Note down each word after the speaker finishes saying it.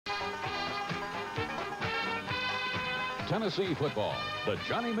Tennessee football, the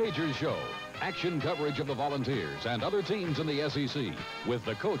Johnny Majors Show. Action coverage of the Volunteers and other teams in the SEC with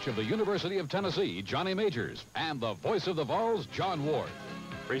the coach of the University of Tennessee, Johnny Majors, and the voice of the Vols, John Ward.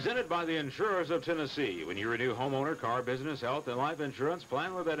 Presented by the Insurers of Tennessee. When you renew homeowner, car, business, health, and life insurance,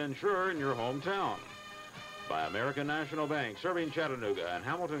 plan with that insurer in your hometown. By American National Bank, serving Chattanooga and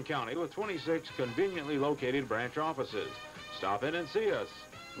Hamilton County with 26 conveniently located branch offices. Stop in and see us.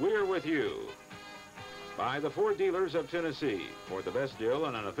 We're with you. By the Ford Dealers of Tennessee. For the best deal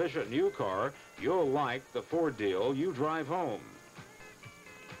on an efficient new car, you'll like the Ford deal you drive home.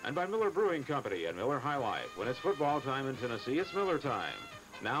 And by Miller Brewing Company and Miller High Life. When it's football time in Tennessee, it's Miller time.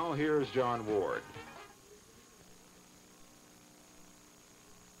 Now here's John Ward.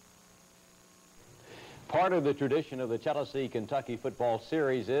 Part of the tradition of the Tennessee-Kentucky football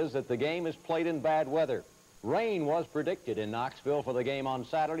series is that the game is played in bad weather. Rain was predicted in Knoxville for the game on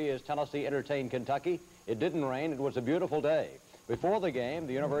Saturday as Tennessee entertained Kentucky. It didn't rain. It was a beautiful day. Before the game,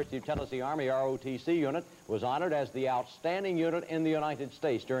 the University of Tennessee Army ROTC unit was honored as the outstanding unit in the United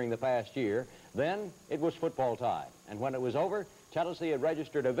States during the past year. Then it was football time. And when it was over, Tennessee had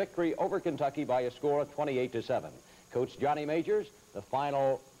registered a victory over Kentucky by a score of 28-7. Coach Johnny Majors, the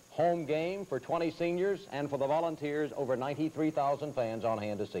final home game for 20 seniors, and for the Volunteers, over 93,000 fans on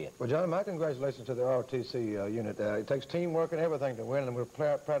hand to see it. Well, John, my congratulations to the ROTC unit. It takes teamwork and everything to win, and we're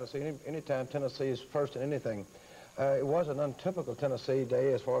proud to see any time Tennessee is first in anything. It was an untypical Tennessee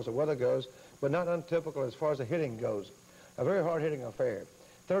day as far as the weather goes, but not untypical as far as the hitting goes. A very hard-hitting affair.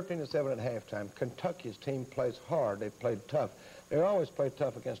 13-7 at halftime. Kentucky's team plays hard. They played tough. They always play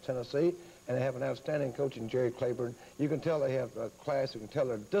tough against Tennessee, and they have an outstanding coach in Jerry Claiborne. You can tell they have class. You can tell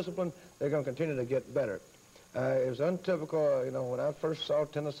they're disciplined. They're going to continue to get better. It was untypical, you know, when I first saw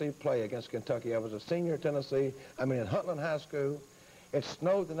Tennessee play against Kentucky. I was a senior at Tennessee, in Huntland High School. It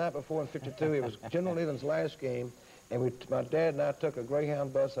snowed the night before in '52. It was General Leland's last game, and my dad and I took a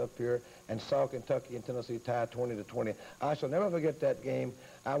Greyhound bus up here and saw Kentucky and Tennessee tie 20-20. I shall never forget that game.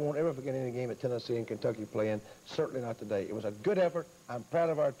 I won't ever forget any game that Tennessee and Kentucky play in, certainly not today. It was a good effort. I'm proud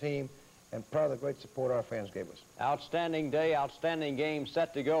of our team and proud of the great support our fans gave us. Outstanding day, outstanding game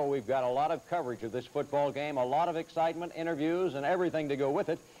set to go. We've got a lot of coverage of this football game, a lot of excitement, interviews, and everything to go with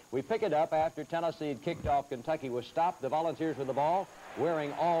it. We pick it up after Tennessee had kicked off. Kentucky was stopped. The Volunteers with the ball,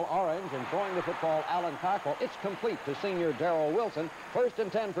 wearing all orange and throwing the football, Alan Cockrell. It's complete to senior Darrell Wilson. 1st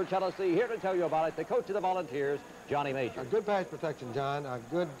and 10 for Tennessee. Here to tell you about it, the coach of the Volunteers, Johnny Majors. A good pass protection, John. A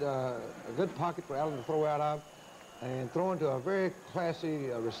good pocket for Alan to throw out of. And throwing to a very classy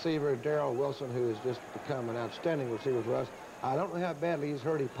receiver, Darrell Wilson, who has just become an outstanding receiver for us. I don't know how badly he's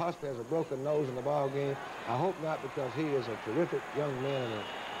hurt. He possibly has a broken nose in the ball game. I hope not, because he is a terrific young man and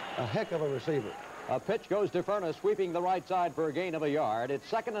a heck of a receiver. A pitch goes to Furness, sweeping the right side for a gain of a yard. It's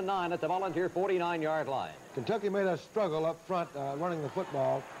 2nd and 9 at the Volunteer 49-yard line. Kentucky made us struggle up front running the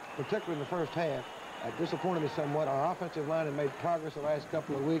football, particularly in the first half. It disappointed me somewhat. Our offensive line had made progress the last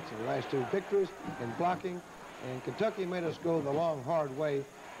couple of weeks in the last 2 victories in blocking. And Kentucky made us go the long, hard way.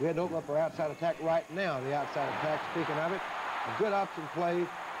 We had to open up our outside attack right now, the outside attack, speaking of it. A good option play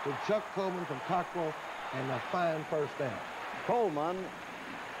to Chuck Coleman from Cockrell, and a fine first down. Coleman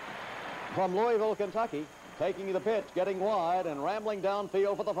from Louisville, Kentucky, taking the pitch, getting wide, and rambling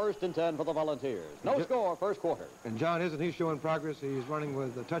downfield for the 1st and 10 for the Volunteers. No score, first quarter. And John, isn't he showing progress? He's running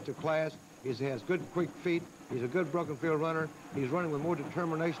with a touch of class. He has good, quick feet. He's a good broken field runner. He's running with more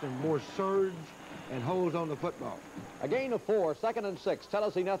determination and more surge, and holds on the football. A gain of 4, 2nd and 6.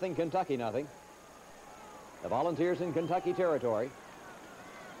 Tennessee nothing, Kentucky nothing. The Volunteers in Kentucky territory.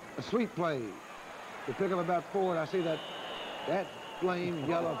 A sweet play to pick up about 4, and I see that flame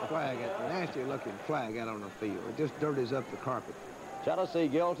yellow flag, that nasty-looking flag out on the field. It just dirties up the carpet. Tennessee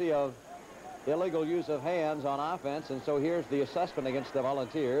guilty of illegal use of hands on offense, and so here's the assessment against the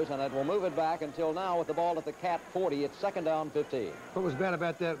Volunteers, and it will move it back until now with the ball at the Cat 40. It's 2nd down 15. What was bad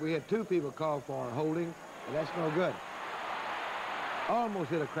about that, we had 2 people called for holding, and that's no good. Almost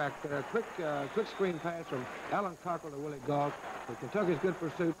hit a crack there. Quick screen pass from Alan Cockrell to Willie Galt. But Kentucky's good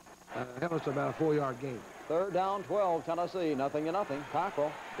pursuit held us to about a 4-yard gain. 3rd down 12, Tennessee, 0-0.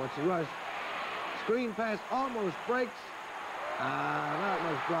 Cockrell. What's the rush? Screen pass almost breaks. Not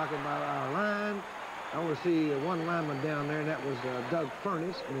much blocking by our line. I want to see one lineman down there, and that was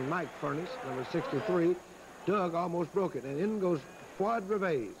Mike Furness, number 63. Doug almost broke it, and in goes Fuad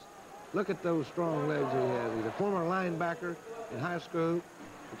Reves. Look at those strong legs he has. He's a former linebacker in high school,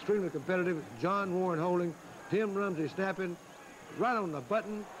 extremely competitive. John Warren holding, Tim Rumsey snapping, right on the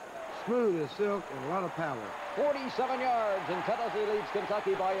button, smooth as silk, and a lot of power. 47 yards, and Tennessee leads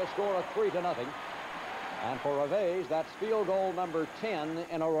Kentucky by a score of 3-0. And for Reves, that's field goal number 10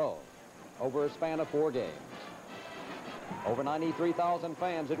 in a row over a span of 4 games. Over 93,000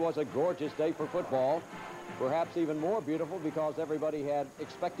 fans. It was a gorgeous day for football. Perhaps even more beautiful because everybody had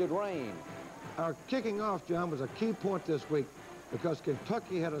expected rain. Our kicking off, John, was a key point this week because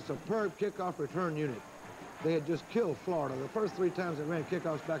Kentucky had a superb kickoff return unit. They had just killed Florida. The first 3 times they ran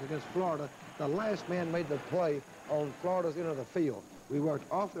kickoffs back against Florida, the last man made the play on Florida's end of the field. We worked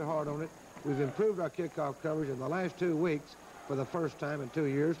awfully hard on it. We've improved our kickoff coverage in the last 2 weeks for the first time in 2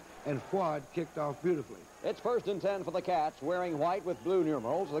 years, and Fuad kicked off beautifully. It's 1st and 10 for the Cats, wearing white with blue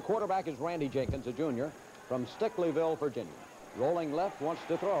numerals. The quarterback is Randy Jenkins, a junior from Stickleyville, Virginia. Rolling left, wants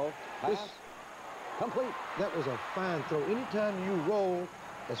to throw. Pass complete. That was a fine throw. Anytime you roll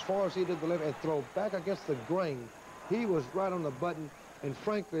as far as he did the left and throw back against the grain, he was right on the button. And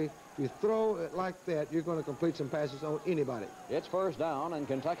frankly, if you throw it like that, you're going to complete some passes on anybody. It's 1st down and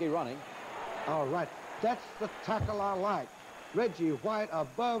Kentucky running. All right, that's the tackle I like. Reggie White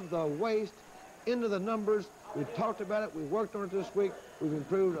above the waist, into the numbers. We've talked about it. We worked on it this week. We've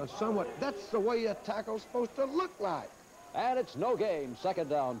improved somewhat. That's the way a tackle's supposed to look like. And it's no game. 2nd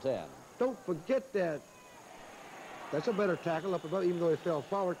down 10. Don't forget that. That's a better tackle up above, even though he fell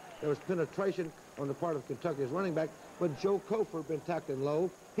forward. There was penetration on the part of Kentucky's running back, but Joe Cofer had been tackling low.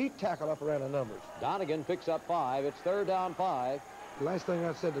 He tackled up around the numbers. Donegan picks up 5. It's 3rd down 5. The last thing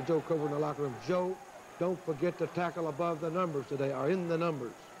I said to Joe Cofer in the locker room, Joe, don't forget to tackle above the numbers today, or in the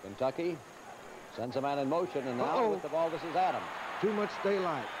numbers. Kentucky sends a man in motion, and now with the ball, this is Adams. Too much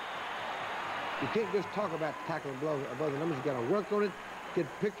daylight. You can't just talk about tackling above the numbers. You got to work on it, get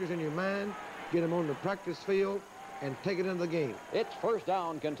pictures in your mind, get them on the practice field, and take it into the game. It's 1st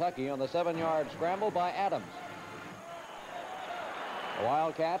down Kentucky on the 7-yard scramble by Adams. The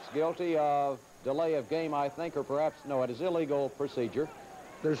Wildcats guilty of delay of game, I think, or perhaps, no, it is illegal procedure.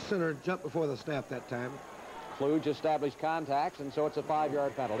 Their center jumped before the snap that time. Kluge established contacts, and so it's a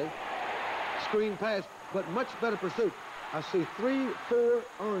 5-yard penalty. Screen pass, but much better pursuit. I see 3, 4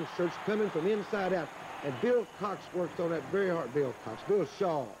 orange shirts coming from inside out, and Bill Cox worked on that very hard. Bill Cox, Bill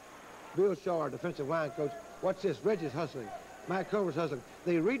Shaw, our defensive line coach. Watch this, Reggie's hustling, Mike Cover's hustling.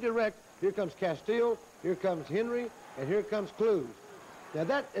 They redirect. Here comes Castile, here comes Henry, and here comes Kluge. Now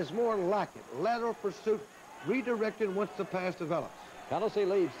that is more like it. Lateral pursuit, redirecting once the pass develops. Tennessee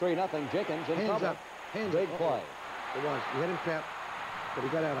leads 3-0. Jenkins in trouble. Up. Hands Big up. play. It was. He had him trapped, but he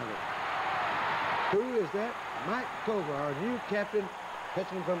got out of it. Who is that? Mike Cover, our new captain,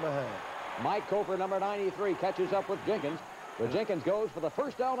 catching him from behind. Mike Cover, number 93, catches up with Jenkins. But Jenkins goes for the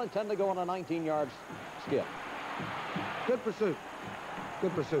 1st down and 10 to go on a 19-yard skip. Good pursuit.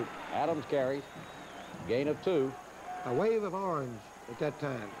 Good pursuit. Adams carries. Gain of 2. A wave of orange at that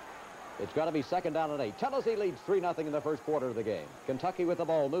time. It's got to be 2nd down and 8. Tennessee leads 3-0 in the 1st quarter of the game. Kentucky with the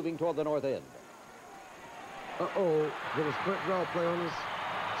ball moving toward the north end. Uh-oh. There was sprint draw play on this.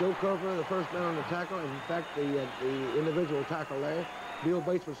 Joe Cover, the 1st man on the tackle. In fact, the individual tackle there. Bill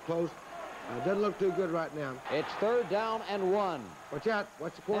Bates was close. Doesn't look too good right now. It's 3rd down and 1. Watch out.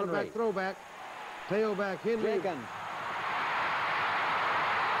 Watch the quarterback Henry. Throwback. Tailback Henry. Jenkins.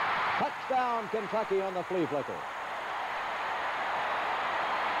 Touchdown, Kentucky on the flea flicker.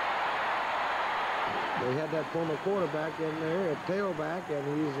 They had that former quarterback in there, a tailback,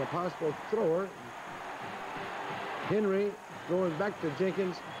 and he's a possible thrower. Henry throwing back to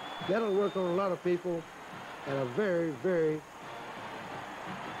Jenkins. That'll work on a lot of people, and a very, very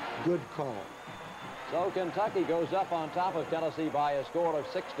good call. So Kentucky goes up on top of Tennessee by a score of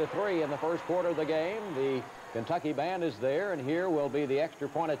 6-3 in the 1st quarter of the game. The Kentucky band is there, and here will be the extra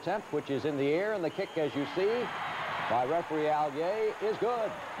point attempt, which is in the air, and the kick, as you see, by referee Allier is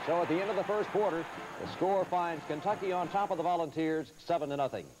good. So at the end of the 1st quarter, the score finds Kentucky on top of the Volunteers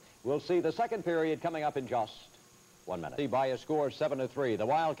 7-0. We'll see the 2nd period coming up in just 1 minute. By a score of 7-3, the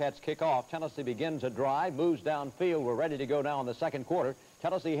Wildcats kick off. Tennessee begins a drive, moves downfield. We're ready to go now in the 2nd quarter.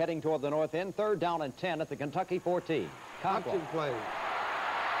 Tennessee heading toward the north end. 3rd down and 10 at the Kentucky 14. Option play.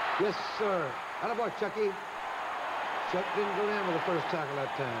 Yes, sir. Attaboy, Chucky. Chuck didn't go down with the 1st tackle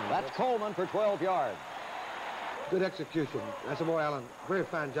that time. That's Coleman for 12 yards. Good execution. That's a boy, Allen. Very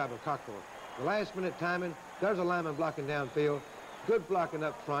fine job of Cockrell. The last-minute timing. There's a lineman blocking downfield. Good blocking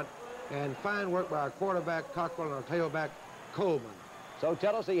up front. And fine work by our quarterback, Cockrell, and our tailback, Coleman. So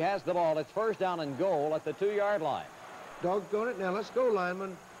Tennessee has the ball. It's 1st down and goal at the 2-yard line. Doggone it. Now, let's go,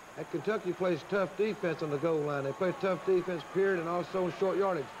 lineman. At Kentucky plays tough defense on the goal line. They play tough defense, period, and also in short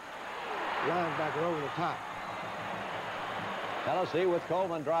yardage. Linebacker over the top. Tennessee with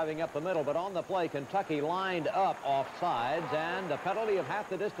Coleman driving up the middle, but on the play, Kentucky lined up off sides, and the penalty of half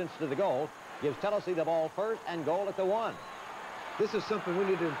the distance to the goal gives Tennessee the ball 1st and goal at the 1. This is something we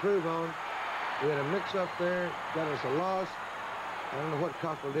need to improve on. We had a mix-up there, got us a loss. I don't know what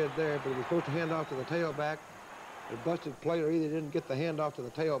Cockrell did there, but he was supposed to hand off to the tailback. The busted play, or either didn't get the handoff to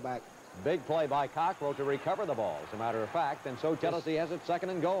the tailback. Big play by Cockrell to recover the ball, as a matter of fact, and so Tennessee has its 2nd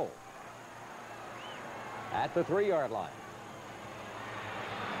and goal. At the 3-yard line.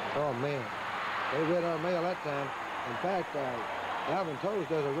 Oh, man. They read our mail that time. In fact, Alvin Toles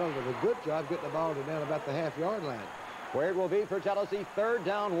does a relatively good job getting the ball to down about the half-yard line. Where it will be for Tennessee, 3rd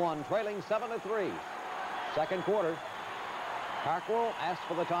down 1, trailing 7-3. 2nd quarter. Cockrell asks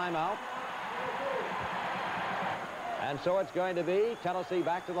for the timeout. And so it's going to be Tennessee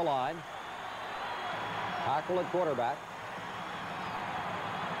back to the line. Cockrell at quarterback.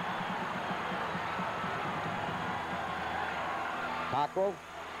 Cockrell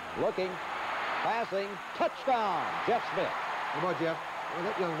looking, passing, touchdown, Jeff Smith. How about Jeff? Well,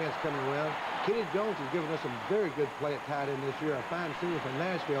 that young man's coming well. Kenny Jones has given us some very good play at tight end this year, a fine senior from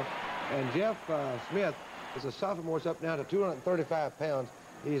Nashville. And Jeff Smith is a sophomore. It's up now to 235 pounds.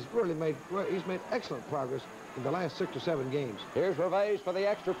 He's made excellent progress in the last 6 or 7 games. Here's Reveiz for the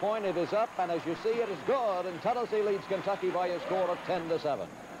extra point. It is up, and as you see, it is good, and Tennessee leads Kentucky by a score of 10-7.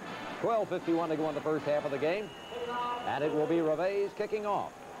 12:51 to go in the first half of the game, and it will be Reveiz kicking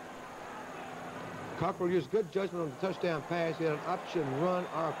off. Cockrell used good judgment on the touchdown pass. He had an option run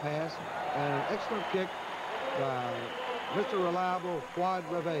or pass, and an excellent kick by Mr. Reliable Fuad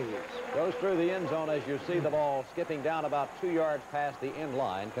Reveiz. Goes through the end zone as you see the ball skipping down about 2 yards past the end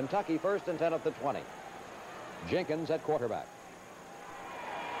line. Kentucky 1st and 10 at the 20. Jenkins at quarterback.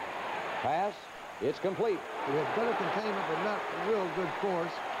 Pass, it's complete. We had better containment, but not real good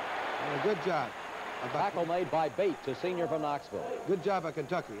force. And a good job. Tackle made by Bates, a senior from Knoxville. Good job by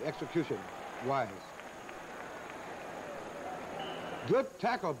Kentucky. Execution wise. Good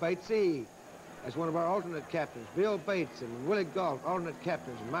tackle, Batesy. That's one of our alternate captains. Bill Bates and Willie Galt, alternate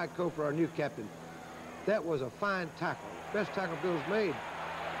captains, and Mike Cofer, our new captain. That was a fine tackle. Best tackle Bill's made.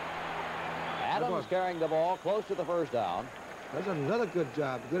 Adams carrying the ball close to the 1st down. That's another good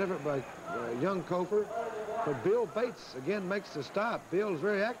job. Good effort by young Cofer. But Bill Bates, again, makes the stop. Bill's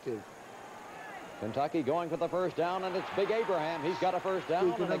very active. Kentucky going for the 1st down, and it's Big Abraham. He's got a 1st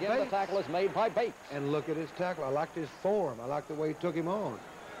down, and again the tackle is made by Bates. And look at his tackle. I liked his form. I liked the way he took him on.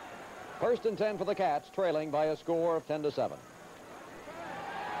 1st and 10 for the Cats, trailing by a score of 10-7.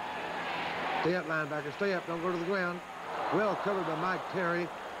 Stay up, linebacker. Stay up. Don't go to the ground. Well covered by Mike Terry.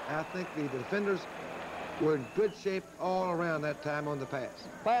 I think the defenders were in good shape all around that time on the pass.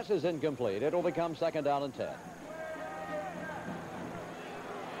 Pass is incomplete. It'll become 2nd down and 10.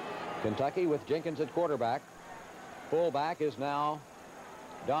 Kentucky with Jenkins at quarterback. Fullback is now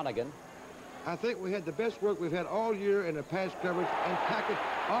Donegan. I think we had the best work we've had all year in the pass coverage and package.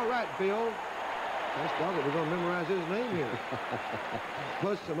 All right, Bill. That's Donegan. We're going to memorize his name here.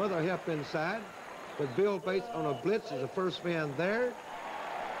 Plus some other help inside. But Bill Bates on a blitz is the first man there.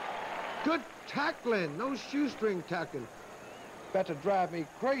 Good tackling. No shoestring tackling. About to drive me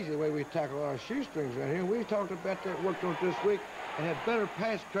crazy the way we tackle our shoestrings right here. We talked about that, worked on it this week, and had better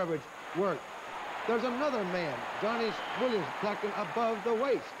pass coverage work. There's another man, Johnny Williams, tackling above the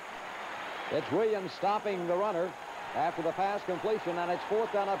waist. It's Williams stopping the runner after the pass completion, and it's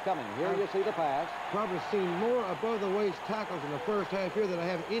 4th down upcoming. Here you see the pass. Probably seen more above the waist tackles in the first half here than I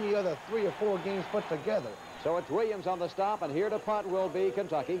have any other 3 or 4 games put together. So it's Williams on the stop, and here to punt will be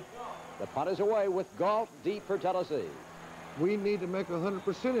Kentucky. The punt is away with Galt deep for Tennessee. We need to make 100%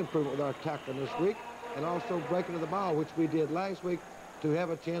 improvement with our tackling this week, and also breaking of the ball, which we did last week, to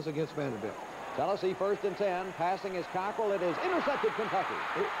have a chance against Vanderbilt. Tennessee 1st and 10. Passing is Cockrell. It is intercepted Kentucky.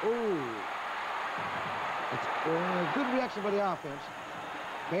 It's good reaction by the offense.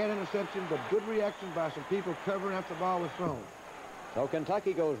 Bad interception, but good reaction by some people covering after the ball was thrown. So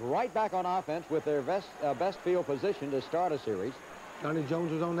Kentucky goes right back on offense with their best field position to start a series. Donnie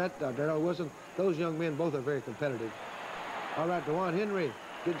Jones was on that. Darrell Wilson. Those young men both are very competitive. All right, DeJuan Henry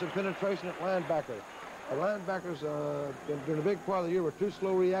getting some penetration at linebacker. The linebackers during a big part of the year were too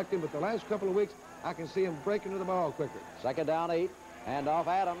slow reacting, but the last couple of weeks, I can see them breaking to the ball quicker. 2nd down 8. Hand off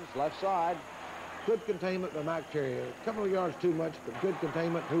Adams, left side. Good containment by Mike Terry. A couple of yards too much, but good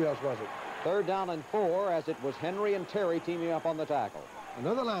containment. Who else was it? 3rd down and 4, as it was Henry and Terry teaming up on the tackle.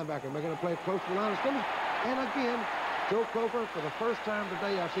 Another linebacker making a play close to the line of scrimmage. And again, Joe Cofer, for the first time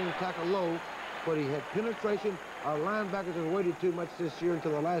today, I've seen him tackle low, but he had penetration. Our linebackers have waited too much this year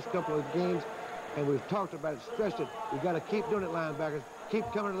until the last couple of games, and we've talked about it, stressed it. We've got to keep doing it, linebackers.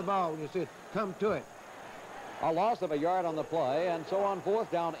 Keep coming to the ball when you see it. Come to it. A loss of a yard on the play, and so on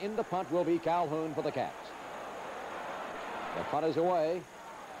 4th down in the punt will be Calhoun for the Cats. The punt is away.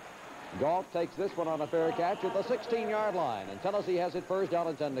 Galt takes this one on a fair catch at the 16-yard line, and Tennessee has it 1st down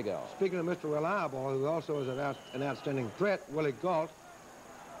and 10 to go. Speaking of Mr. Reliable, who also is an outstanding threat, Willie Galt,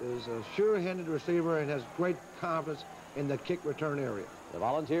 is a sure-handed receiver and has great confidence in the kick return area. The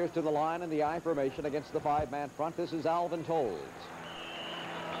Volunteers to the line in the I formation against the 5-man front. This is Alvin Tolles.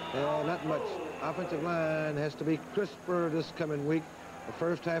 Not much. Offensive line has to be crisper this coming week. The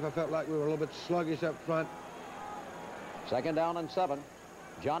first half, I felt like we were a little bit sluggish up front. 2nd down and 7.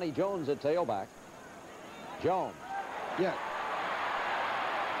 Johnny Jones at tailback. Jones. Yeah.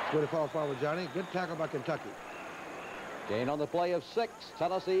 Good fall forward, Johnny. Good tackle by Kentucky. Gain on the play of 6.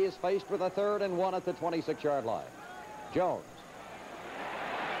 Tennessee is faced with a 3rd and 1 at the 26-yard line. Jones.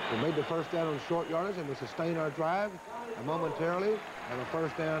 We made the first down on short yardage, and we sustain our drive momentarily. Have a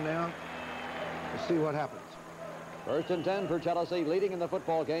first down now. Let's see what happens. 1st and 10 for Tennessee, leading in the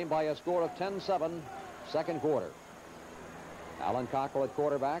football game by a score of 10-7, 2nd quarter. Alan Cockrell at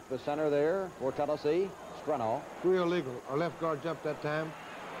quarterback. The center there for Tennessee, Streno. Real legal. Our left guard jumped that time.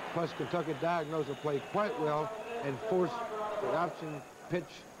 Plus, Kentucky diagnosed the play quite well and forced the option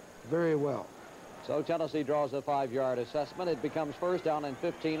pitch very well. So Tennessee draws a 5-yard assessment. It becomes 1st down and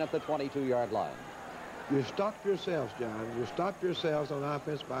 15 at the 22-yard line. You stop yourselves, John. You stop yourselves on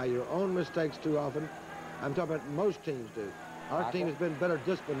offense by your own mistakes too often. I'm talking about most teams do. Our team has been better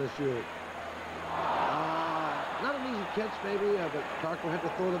disciplined this year. Not an easy catch, maybe, but Cockrell had to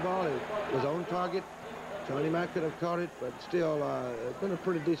throw the ball. It was on target. Johnny Mack could have caught it, but still, it's been a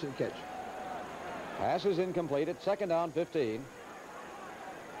pretty decent catch. Pass is incomplete at 2nd down, 15.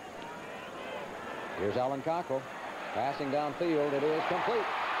 Here's Alan Cockrell. Passing downfield. It is complete.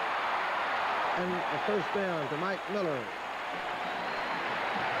 And a first down to Mike Miller.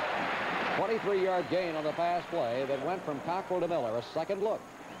 23-yard gain on the pass play that went from Cockrell to Miller. A second look.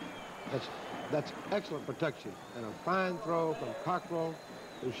 That's excellent protection. And a fine throw from Cockrell,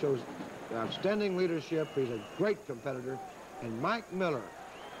 who shows outstanding leadership. He's a great competitor. And Mike Miller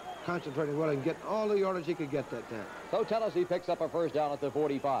concentrating well and getting all the yardage he could get that time. So Tennessee picks up a first down at the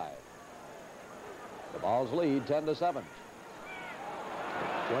 45. The Vols lead 10-7.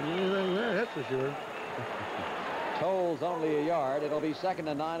 Wasn't anything there, that's for sure. Tolles only a yard. It'll be 2nd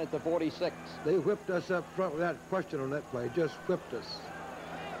and 9 at the 46. They whipped us up front without question on that play. Just whipped us.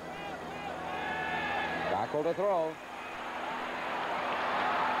 Cockrell to throw.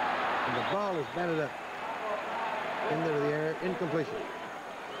 And the ball is batted up into the air. Incompletion.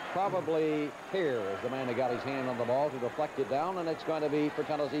 Probably here is the man who got his hand on the ball to deflect it down, and it's going to be for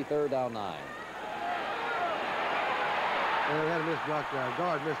Tennessee 3rd down 9. And they had a missed block there. Our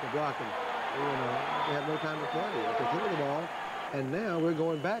guard missed the block, and they had no time to play. They threw the ball, and now we're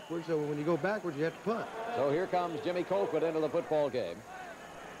going backwards. So when you go backwards, you have to punt. So here comes Jimmy Colquitt into the football game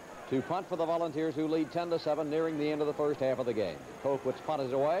to punt for the Volunteers, who lead 10-7, nearing the end of the first half of the game. Colquitt's punt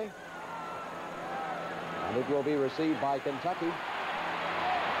is away, and it will be received by Kentucky.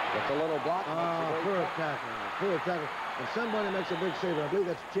 It's a little block. Poor tackle. Poor tackle. And somebody makes a big save. I believe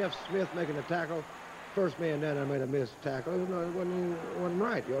that's Jeff Smith making the tackle. First man down there made a missed tackle. It wasn't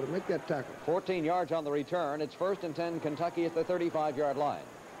right. You ought to make that tackle. 14 yards on the return. It's 1st and 10, Kentucky at the 35-yard line.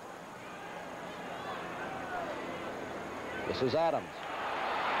 This is Adams.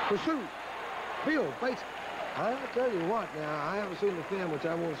 Pursuit. Bill Bates. I'll tell you what now. I haven't seen the film, which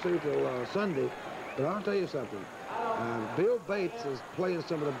I won't see till Sunday. But I'll tell you something. Bill Bates is playing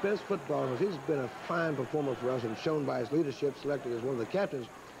some of the best football. He's been a fine performer for us and shown by his leadership, selected as one of the captains.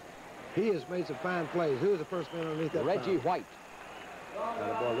 He has made some fine plays. Who was the first man underneath that? Reggie White.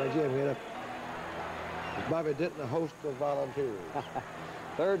 Boy, Reggie, we had Bobby Denton, the host of Volunteers.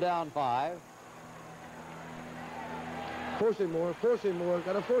 3rd down 5. Force him more,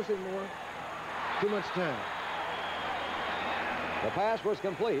 got to force him more. Too much time. The pass was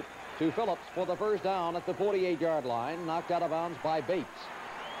complete to Phillips for the first down at the 48-yard line, knocked out of bounds by Bates.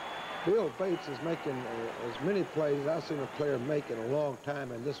 Bill Bates is making as many plays as I've seen a player make in a long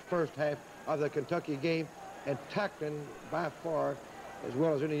time in this first half of the Kentucky game, and tackling by far as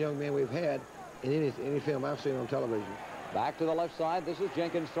well as any young man we've had in any film I've seen on television. Back to the left side. This is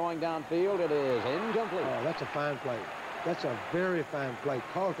Jenkins throwing downfield. It is incomplete. Oh, that's a fine play. That's a very fine play.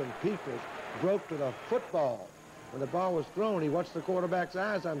 Carlton Peoples broke to the football. When the ball was thrown, he watched the quarterback's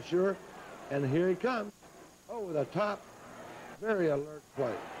eyes, I'm sure, and here he comes. Over the top. Very alert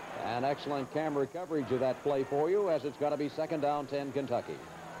play. And excellent camera coverage of that play for you, as it's got to be 2nd down 10, Kentucky.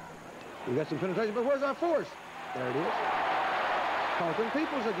 We got some penetration, but where's our force? There it is. Carlton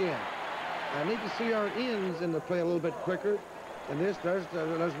Peoples again. I need to see our ends in the play a little bit quicker than this. There's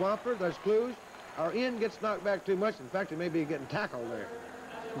Wampler, there's Clues. Our end gets knocked back too much. In fact, he may be getting tackled there.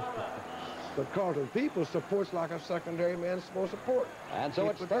 But Carlton Peoples supports like a secondary man's supposed to support. And so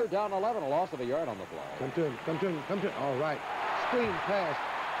it's 3rd down 11, a loss of a yard on the play. Come to him. All right. Screen pass.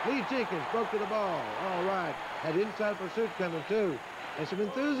 Lee Jenkins broke to the ball. All right. Had inside pursuit coming too. and some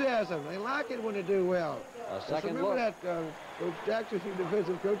enthusiasm. They like it when they do well. A second remember look. that, Coach Jackson, you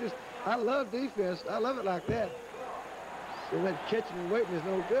defensive coaches. I love defense. I love it like that. So that catching and waiting is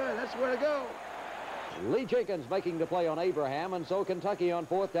no good. That's where to go. Lee Jenkins making the play on Abraham, and so Kentucky on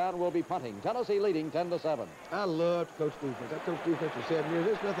 4th down will be punting. Tennessee leading 10-7. I love to coach defense. I coached defense for 7 years.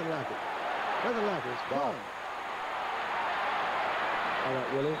 There's nothing like it. Nothing like it. It's fun. All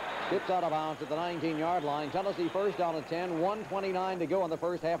right, Willie. Gets out of bounds at the 19-yard line. Tennessee first down and 10, 1:29 to go in the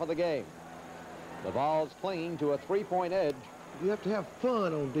first half of the game. The Vols clinging to a 3-point edge. You have to have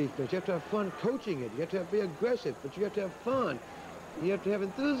fun on defense. You have to have fun coaching it. You have to be aggressive, but you have to have fun. You have to have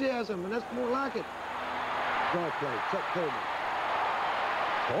enthusiasm, and that's more like it. Draw play, Chuck Coleman.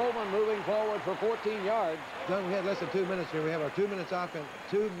 Coleman moving forward for 14 yards. John, we had less than 2 minutes here. We have our 2-minute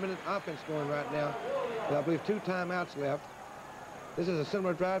offense going right now. With, I believe 2 timeouts left. This is a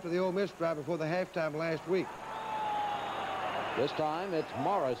similar drive to the Ole Miss drive before the halftime last week. This time it's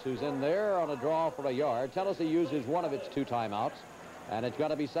Morris who's in there on a draw for a yard. Tennessee uses one of its 2 timeouts, and it's going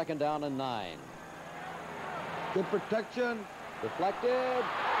to be 2nd down and 9. Good protection. Deflected.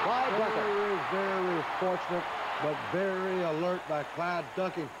 Clyde Duncan. Very fortunate, but very alert by Clyde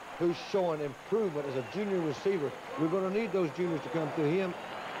Duncan, who's showing improvement as a junior receiver. We're going to need those juniors to come through him.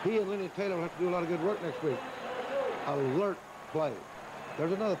 He and Lenny Taylor will have to do a lot of good work next week. Alert play.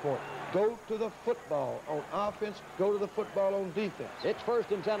 There's another point. Go to the football on offense. Go to the football on defense. It's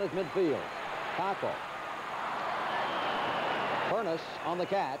 1st and 10 at midfield. Cockrell. Furness on the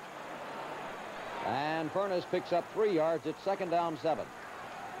catch. And Furness picks up 3 yards. It's 2nd down 7.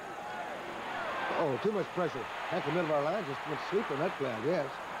 Oh, too much pressure. At the middle of our line just went sleep on that flag, yes.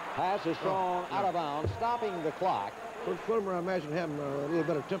 Pass is thrown out of bounds, stopping the clock. Coach Fulmer, I imagine, having a little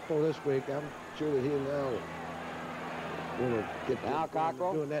better tempo this week. I'm sure that he now will get now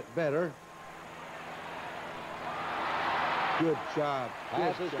Cockrell doing that better. Good job.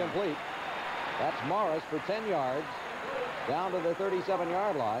 Pass is complete. That's Morris for 10 yards down to the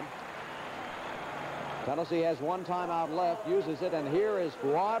 37-yard line. Tennessee has 1 timeout left, uses it, and here is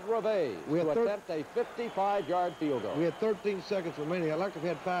Fuad Reveiz to attempt a 55-yard field goal. We had 13 seconds remaining. I'd like to have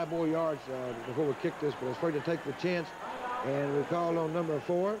had 5 more yards before we kicked this, but I was afraid to take the chance, and we called on number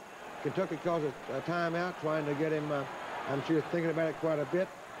 4. Kentucky calls a timeout, trying to get him, I'm sure, thinking about it quite a bit.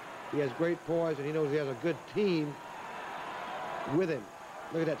 He has great poise, and he knows he has a good team with him.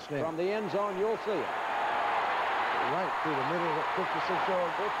 Look at that snap. From the end zone, you'll see it. Right through the middle of it, 56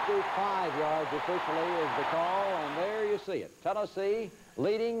 yards. 55 yards officially is the call, and there you see it. Tennessee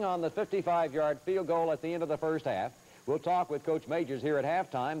leading on the 55-yard field goal at the end of the first half. We'll talk with Coach Majors here at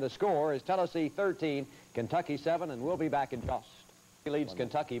halftime. The score is Tennessee 13, Kentucky 7, and we'll be back in just. He leads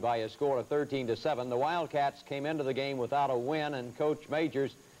Kentucky by a score of 13-7. The Wildcats came into the game without a win, and Coach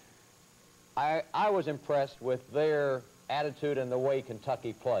Majors, I was impressed with their attitude and the way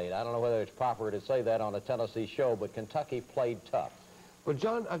Kentucky played. I don't know whether it's proper to say that on a Tennessee show, but Kentucky played tough. Well,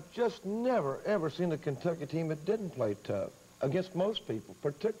 John, I've just never, ever seen a Kentucky team that didn't play tough against most people,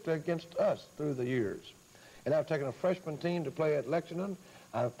 particularly against us through the years. And I've taken a freshman team to play at Lexington.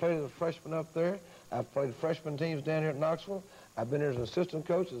 I've played as a freshman up there. I've played freshman teams down here at Knoxville. I've been here as an assistant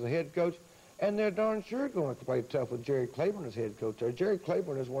coach, as a head coach, and they're darn sure going to play tough with Jerry Claiborne as head coach there. Jerry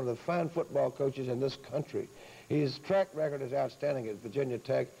Claiborne is one of the fine football coaches in this country. His track record is outstanding at Virginia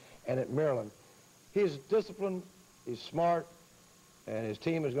Tech and at Maryland. He's disciplined, he's smart, and his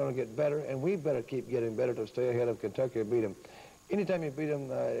team is going to get better, and we better keep getting better to stay ahead of Kentucky and beat them. Anytime you beat them,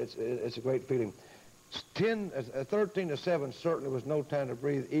 it's a great feeling. 13-7 certainly was no time to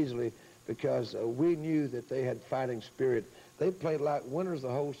breathe easily because we knew that they had fighting spirit. They played like winners the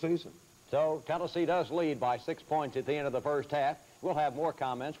whole season. So Tennessee does lead by 6 points at the end of the first half. We'll have more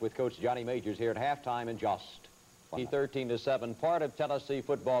comments with Coach Johnny Majors here at halftime in just 13-7. Part of Tennessee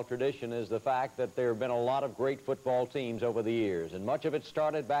football tradition is the fact that there have been a lot of great football teams over the years, and much of it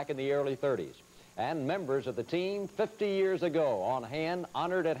started back in the early 30s. And members of the team 50 years ago on hand,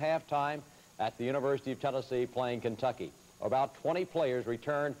 honored at halftime at the University of Tennessee playing Kentucky. About 20 players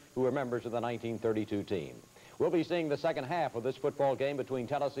returned who were members of the 1932 team. We'll be seeing the second half of this football game between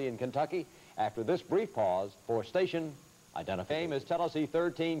Tennessee and Kentucky after this brief pause for station identification. Game is Tennessee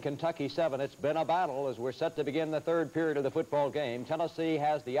 13, Kentucky 7. It's been a battle as we're set to begin the third period of the football game. Tennessee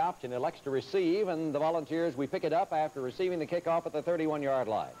has the option, elects to receive, and the Volunteers, we pick it up after receiving the kickoff at the 31-yard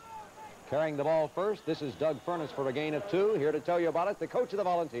line. Carrying the ball first, this is Doug Furness for a gain of 2. Here to tell you about it, the coach of the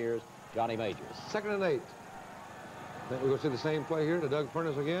Volunteers, Johnny Majors. 2nd and 8. I think we're going to see the same play here to Doug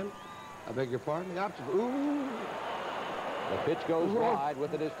Furness again. I beg your pardon. The option. Ooh. The pitch goes wide.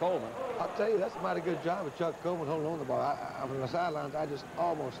 With it is Coleman. I'll tell you, that's a mighty good job of Chuck Coleman holding on to the ball. From the sidelines, I just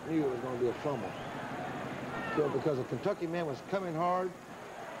almost knew it was going to be a fumble. because the Kentucky man was coming hard.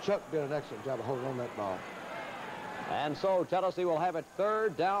 Chuck did an excellent job of holding on that ball. And so Tennessee will have it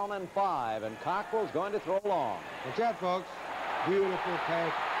 3rd down and 5, and Cockrell's going to throw long. Watch out, folks. Beautiful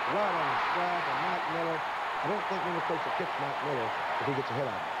pass right on the stride by Mike Miller. I don't think any folks will catch Mike Miller if he gets a hit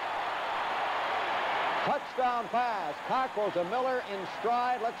on it. Touchdown pass. Cockrell to Miller in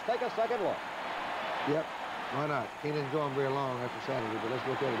stride. Let's take a second look. Yep, why not? Can't enjoy him very long after Saturday, but let's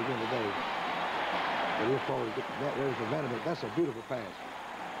look at it again today. But he'll forward to get that. There's the Vanderbilt. That's a beautiful pass.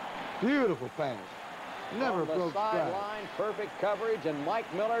 Beautiful pass. Never From broke the stride. sideline, perfect coverage, and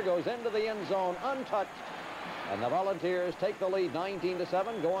Mike Miller goes into the end zone untouched. And the Volunteers take the lead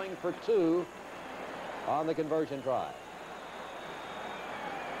 19-7, going for 2 on the conversion try.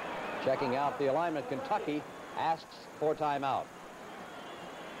 Checking out the alignment, Kentucky asks for timeout.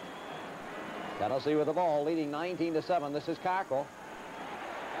 Tennessee with the ball, leading 19-7. This is Cockrell.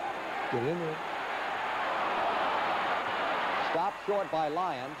 Get in there. Stopped short by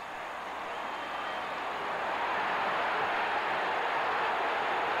Lyons.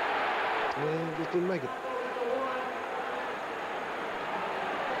 And just didn't make it.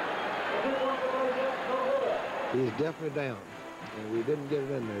 He's definitely down, and we didn't get it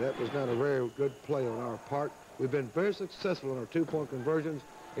in there. That was not a very good play on our part. We've been very successful in our 2-point conversions,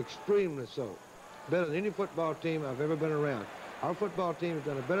 extremely so. Better than any football team I've ever been around. Our football team has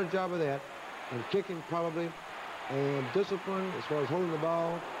done a better job of that, in kicking probably, and discipline as far as holding the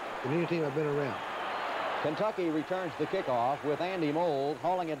ball than any team I've been around. Kentucky returns the kickoff with Andy Mold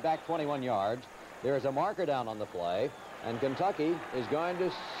hauling it back 21 yards. There is a marker down on the play, and Kentucky is going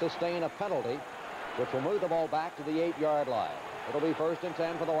to sustain a penalty, which will move the ball back to the 8-yard line. It'll be 1st and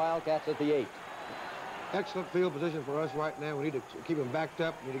 10 for the Wildcats at the 8. Excellent field position for us right now. We need to keep him backed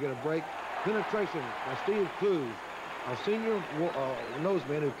up. We need to get a break. Penetration by Steve Clues, our senior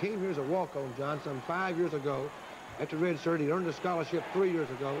noseman who came here as a walk-on, John, some 5 years ago. After redshirt, he earned a scholarship 3 years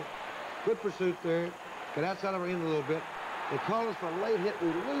ago. Good pursuit there. Get outside of our end a little bit. They call us for a late hit. We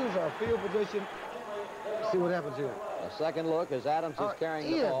lose our field position. Let's see what happens here. A second look as Adams is carrying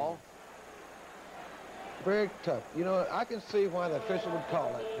the ball. Very tough. You know, I can see why the official would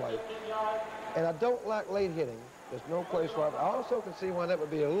call that play. And I don't like late hitting. There's no place for it. I also can see why that would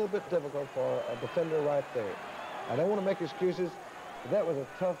be a little bit difficult for a defender right there. I don't want to make excuses, but that was a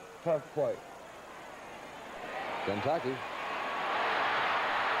tough, tough play. Kentucky.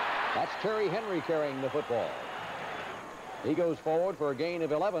 That's Terry Henry carrying the football. He goes forward for a gain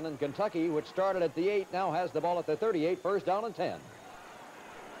of 11, and Kentucky, which started at the 8, now has the ball at the 38, 1st down and 10.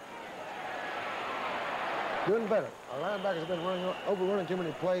 Doing better. Our linebackers have been overrunning too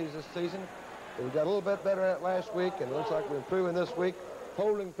many plays this season. But we got a little bit better at it last week, and it looks like we're improving this week.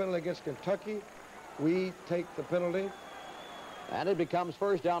 Holding penalty against Kentucky. We take the penalty. And it becomes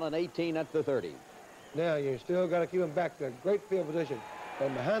 1st down and 18 at the 30. Now you still got to keep them back to great field position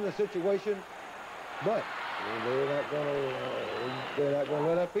and behind the situation, but they're not going to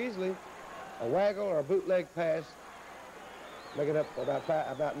let up easily. A waggle or a bootleg pass, make it up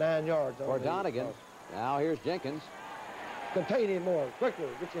about 9 yards. For Donegan. Now here's Jenkins. Contain him more, quicker,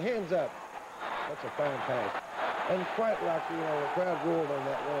 get your hands up. That's a fine pass. And quite like, you know, the crowd roared on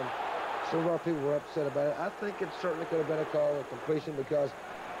that one. Some of our people were upset about it. I think it certainly could have been a call of completion because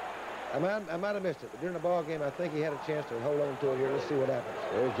I might have missed it. But during the ball game, I think he had a chance to hold on to it here. Let's see what happens.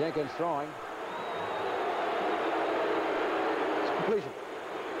 Here's Jenkins throwing. It's completion.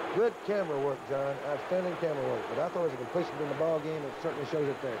 Good camera work, John. Outstanding camera work. But I thought it was a completion during the ball game. It certainly shows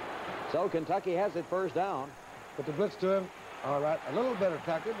it there. So Kentucky has it 1st down. Put the blitz to him. All right, a little better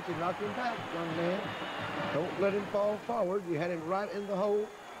tackle, but you knocked him back, young man. Don't let him fall forward. You had him right in the hole.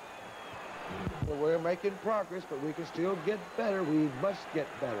 Well, we're making progress, but we can still get better. We must get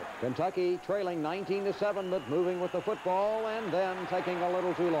better. Kentucky trailing 19-7, but moving with the football and then taking a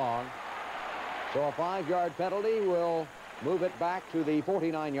little too long. So a 5-yard penalty will move it back to the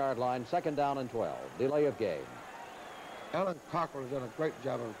 49-yard line, 2nd down and 12. Delay of game. Alan Cockrell has done a great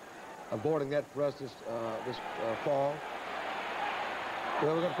job of avoiding that for us this fall.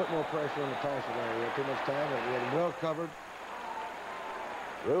 Well, we're going to put more pressure on the passer there. We had too much time, but we had him well covered.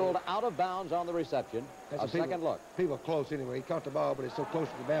 Ruled out of bounds on the reception. That's a second look. People close anyway. He caught the ball, but it's so close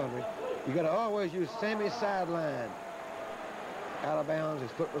to the boundary. You got to always use Sammy sideline. Out of bounds.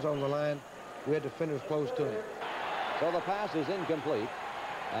 His foot was on the line. We had defenders close to him. So the pass is incomplete,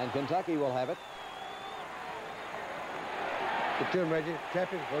 and Kentucky will have it. Get to him, Reggie. Trap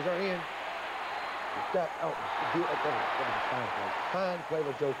him. Goes our end. That was a fine play. Fine play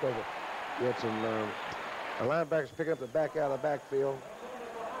with Joe Craver. We had some linebackers picking up the back out of the backfield.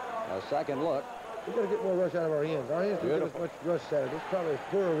 A second look. We've got to get more rush out of our ends. Our ends didn't get as much rush Saturday. It's probably as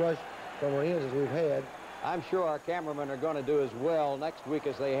poor a rush from our ends as we've had. I'm sure our cameramen are going to do as well next week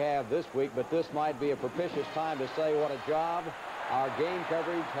as they have this week, but this might be a propitious time to say what a job our game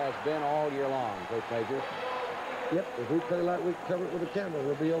coverage has been all year long, Coach Majors. Yep, if we play like we cover it with a camera,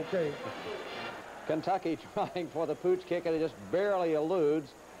 we'll be okay. Kentucky trying for the pooch kick, and it just barely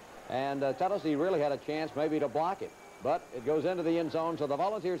eludes. And Tennessee really had a chance maybe to block it. But it goes into the end zone, so the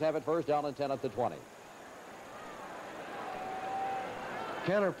Volunteers have it first down and 10 at the 20.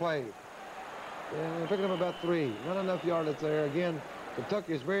 Counter play. And picking up about 3. Not enough yardage there. Again,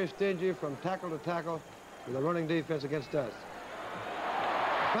 Kentucky is very stingy from tackle to tackle with a running defense against us.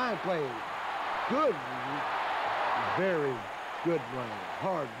 Fine play. Good. Very good running.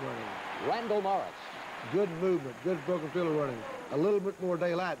 Hard running. Randall Morris. Good movement. Good broken field running. A little bit more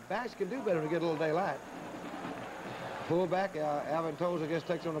daylight. Backs can do better to get a little daylight. Fullback, Alvin Toles, I guess,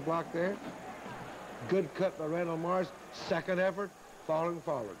 takes on the block there. Good cut by Randall Morris. Second effort, falling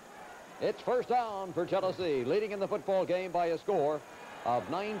forward. It's first down for Tennessee, leading in the football game by a score of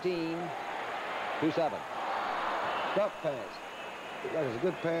 19-7. Tough pass. That was a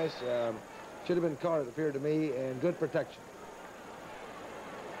good pass. Should have been caught, it appeared to me, and good protection.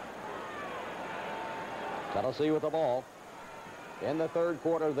 Tennessee with the ball in the third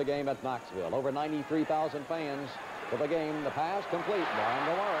quarter of the game at Knoxville. Over 93,000 fans for the game. The pass complete.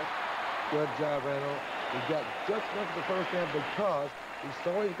 Randall Morris. Good job, Randall. He got just enough of the first down because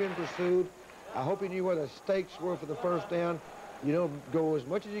he's always been pursued. I hope he knew where the stakes were for the first down. You know, go as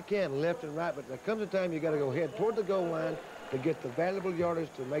much as you can left and right, but there comes a time you got to go head toward the goal line to get the valuable yardage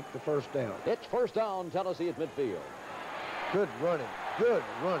to make the first down. It's first down, Tennessee at midfield. Good running. Good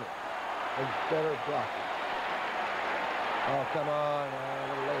running. And better blocking. Oh, come on. A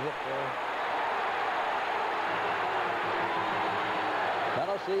little late hit there.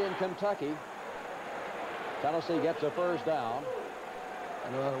 Tennessee and Kentucky. Tennessee gets a first down. I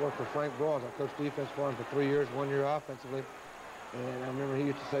know how to work for Frank Broyles. I coached defense for him for 3 years, 1 year offensively. And I remember he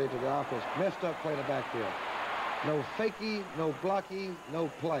used to say to the offense, messed up play in the backfield. No fakey, no blocky, no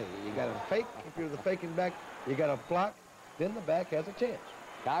play. You got to fake. If you're the faking back, you got to block. Then the back has a chance.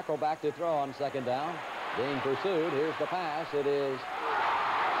 Cockrell back to throw on second down. Being pursued. Here's the pass. It is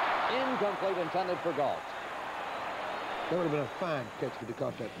incomplete, intended for Galt. That would have been a fine catch if he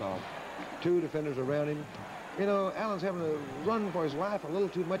caught that ball. 2 defenders around him. You know, Allen's having to run for his life a little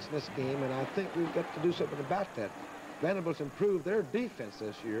too much in this game, and I think we've got to do something about that. Vanderbilt's improved their defense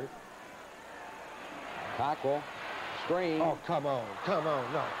this year. Cockrell, screen. Oh, come on,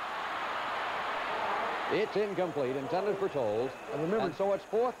 no. It's incomplete, intended for Toles. And remember, and so it's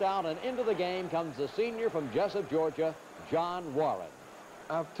fourth down, and into the game comes the senior from Jessup, Georgia, John Warren.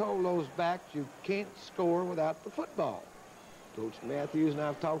 I've told those backs you can't score without the football. Coach Matthews and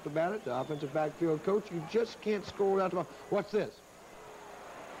I've talked about it, the offensive backfield coach. You just can't score without the ball. What's this?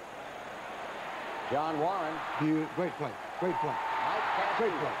 John Warren. Great play. Great play.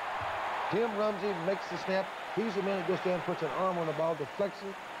 Great play. Tim Rumsey makes the snap. He's the man that goes down and puts an arm on the ball, deflects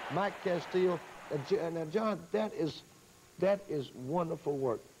it. Mike Castillo. Now, John, that is wonderful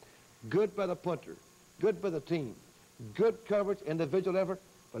work. Good by the punter. Good by the team. Good coverage, individual effort,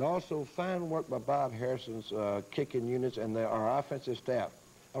 but also fine work by Bob Harrison's kicking units and our offensive staff.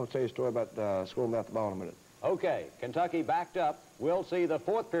 I want to tell you a story about scoring without the ball in a minute. Okay, Kentucky backed up. We'll see the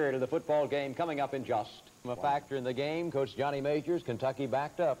fourth period of the football game coming up in just a factor in the game. Coach Johnny Majors, Kentucky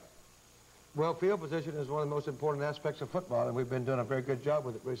backed up. Well, field position is one of the most important aspects of football, and we've been doing a very good job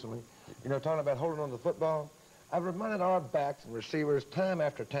with it recently. You know, talking about holding on to the football, I've reminded our backs and receivers time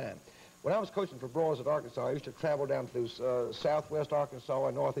after time. When I was coaching for Broyles at Arkansas, I used to travel down through southwest Arkansas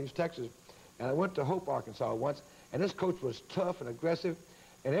and northeast Texas, and I went to Hope, Arkansas once, and this coach was tough and aggressive,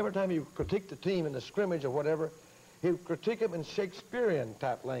 and every time he critiqued the team in the scrimmage or whatever, he would critique them in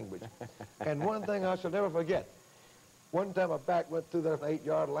Shakespearean-type language. And one thing I shall never forget, one time a back went through the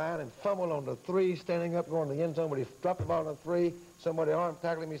 8-yard line and fumbled on the 3, standing up, going to the end zone, but he dropped the ball on the 3. Somebody arm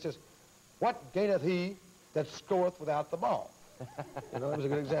tackled him. He says, "What gaineth he that scoreth without the ball?" You know, that was a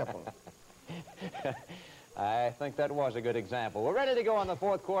good example. I think that was a good example. We're ready to go on the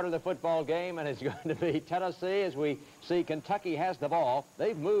fourth quarter of the football game, and it's going to be Tennessee as we see Kentucky has the ball.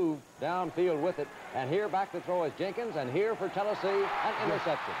 They've moved downfield with it, and here back to throw is Jenkins, and here for Tennessee, an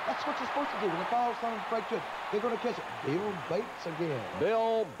interception. That's what you're supposed to do. When the ball's on break to it, they're going to catch it. Bill Bates again.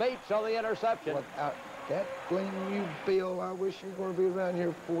 Bill Bates on the interception. That blame you, Bill. I wish you were going to be around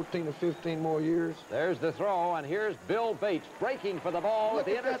here 14 or 15 more years. There's the throw, and here's Bill Bates breaking for the ball with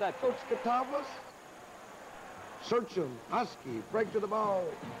the interception. That, Coach Catawbas. Search him. Husky. Break to the ball.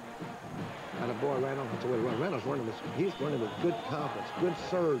 And a boy, Reynolds. That's the way to run. Reynolds running this. He's running with good confidence. Good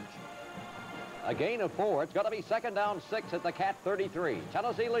surge. A gain of 4. It's going to be second down 6 at the Cat 33.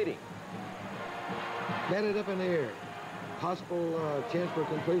 Tennessee leading. batted up in the air. Possible chance for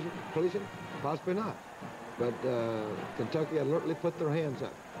completion? Possibly not. But Kentucky alertly put their hands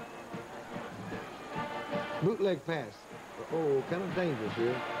up. Bootleg pass. Oh, kind of dangerous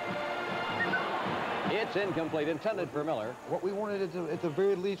here. It's incomplete, intended for Miller. What we wanted at the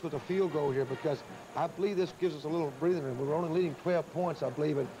very least was a field goal here, because I believe this gives us a little breathing room. We were only leading 12 points, I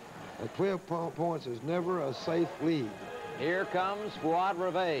believe, and 12 points is never a safe lead. Here comes Fuad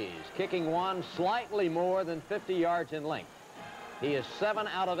Reveiz, kicking one slightly more than 50 yards in length. He is 7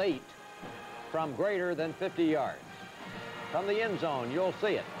 out of 8 from greater than 50 yards. From the end zone, you'll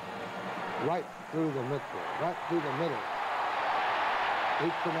see it. Right through the middle, right through the middle.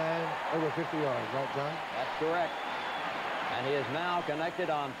 8 for 9, over 50 yards, right, John? That's correct. And he is now connected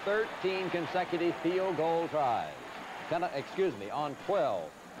on 13 consecutive field goal tries. On 12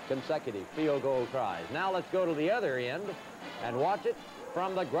 consecutive field goal tries. Now let's go to the other end and watch it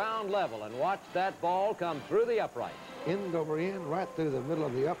from the ground level and watch that ball come through the uprights. End over end, right through the middle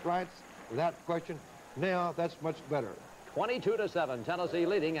of the uprights, without question. Now that's much better. 22-7, Tennessee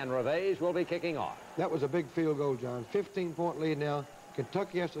leading, and Reveiz will be kicking off. That was a big field goal, John. 15-point lead now.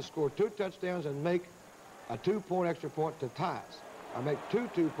 Kentucky has to score 2 touchdowns and make a 2-point extra point to tie us. I make 2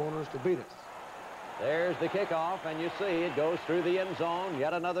 two-pointers to beat us. There's the kickoff, and you see it goes through the end zone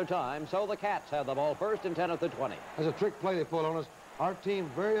yet another time. So the Cats have the ball first and 10 at the 20. There's a trick play they pulled on us. Our team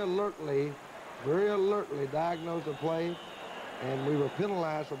very alertly diagnosed the play, and we were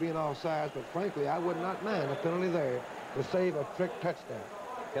penalized for being offsides, but frankly, I would not mind a penalty there to save a trick touchdown.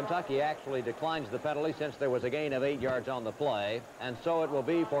 Kentucky actually declines the penalty since there was a gain of 8 yards on the play, and so it will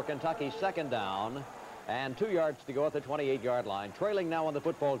be for Kentucky's second down and 2 yards to go at the 28-yard line, trailing now in the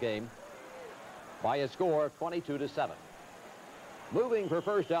football game by a score of 22-7. Moving for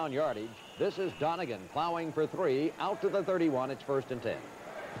first down yardage, this is Donegan plowing for 3 out to the 31. It's 1st and 10.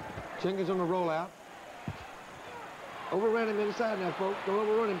 Jenkins on the rollout. Overran him inside now, folks. Don't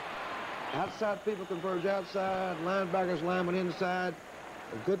overrun him. Outside people converge outside. Linebackers, linemen inside.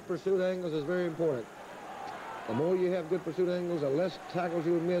 Good pursuit angles is very important. The more you have good pursuit angles, the less tackles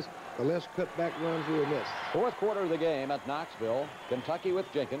you will miss, the less cutback runs you will miss. Fourth quarter of the game at Knoxville. Kentucky with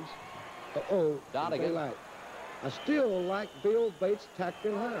Jenkins. Donegan. Daylight. I still like Bill Bates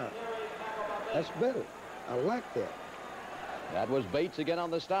tackling high. That's better. I like that. That was Bates again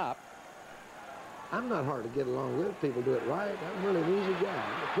on the stop. I'm not hard to get along with. People do it right. I'm really an easy guy.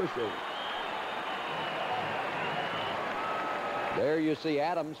 I'm a pushover. There you see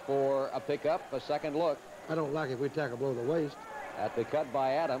Adams for a pickup, a second look. I don't like if we tackle below the waist. At the cut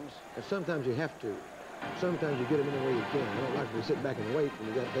by Adams. And sometimes you have to. Sometimes you get them any way you can. I don't like to sit back and wait when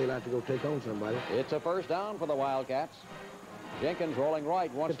you got daylight to go take on somebody. It's a first down for the Wildcats. Jenkins rolling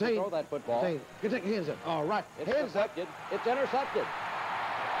right, wants to throw that football. Take your hands up. All right. It's intercepted. It's intercepted.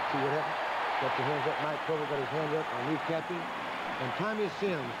 See what happened? Got your hands up. Mike Clover got his hands up. Our new captain. And Tommy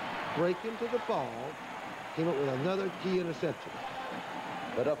Sims breaking to the ball. Came up with another key interception.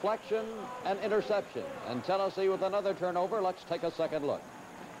 The deflection and interception. And Tennessee with another turnover. Let's take a second look.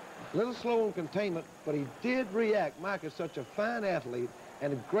 A little slow on containment, but he did react. Mike is such a fine athlete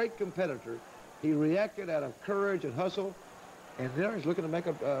and a great competitor. He reacted out of courage and hustle, and there he's looking to make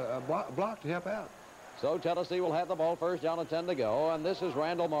a block to help out. So Tennessee will have the ball first down and 10 to go, and this is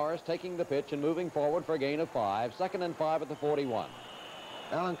Randall Morris taking the pitch and moving forward for a gain of 5. 2nd and 5 at the 41.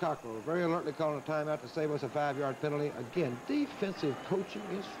 Alan Cockrell very alertly calling a timeout to save us a 5-yard penalty. Again, defensive coaching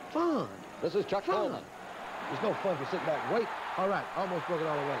is fun. This is Chuck Coleman. It's no fun to sit back and wait. All right, almost broke it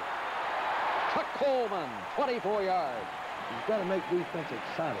all the way. Chuck Coleman, 24 yards. You've got to make defense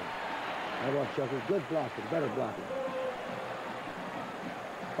exciting. I watch Chuck. Good blocking, better blocking.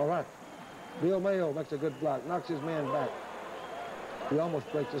 All right. Bill Mayo makes a good block, knocks his man back. He almost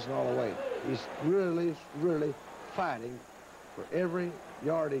breaks this one all the way. He's really fighting for every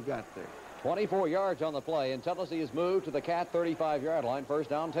yard he got there. 24 yards on the play, and Tennessee has moved to the Cat 35-yard line, first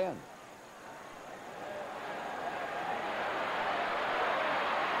down 10.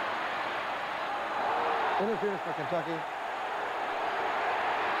 Interference for Kentucky.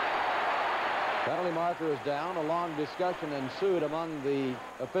 Penalty marker is down. A long discussion ensued among the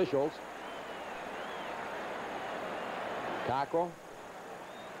officials. Cockrell.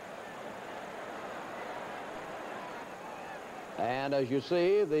 And as you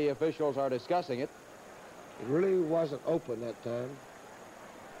see, the officials are discussing it. It really wasn't open that time.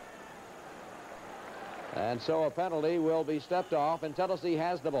 And so a penalty will be stepped off, and Tennessee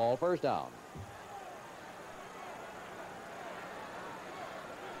has the ball, first down.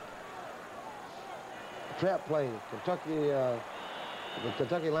 Trap play. The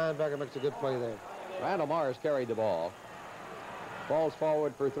Kentucky linebacker makes a good play there. Randall Morris carried the ball. Falls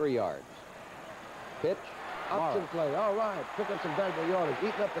forward for 3 yards. Pitch. Option play. All right. Pick up some valuable yardage.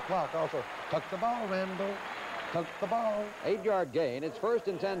 Eating up the clock also. Tuck the ball, Randall. Tuck the ball. 8-yard gain. It's 1st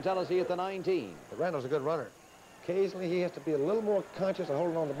and 10, Tennessee at the 19. But Randall's a good runner. Occasionally, he has to be a little more conscious of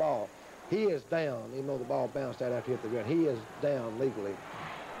holding on the ball. He is down, even though the ball bounced out after he hit the ground. He is down legally.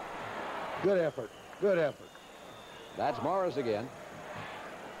 Good effort. Good effort. That's Morris again.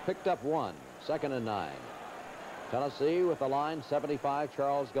 Picked up 1. 2nd and 9. Tennessee with the line, 75,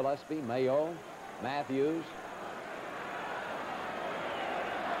 Charles Gillespie, Mayo, Matthews.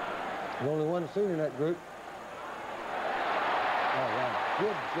 There's only one senior in that group. All right.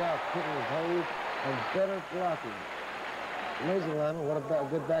 Good job picking his hose and better blocking. Amazing lineman. What a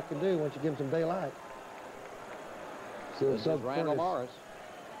good back can do once you give him some daylight. This is Randall Morris.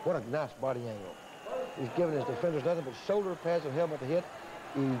 What a nice body angle. He's giving his defenders nothing but shoulder pads and helmet to hit.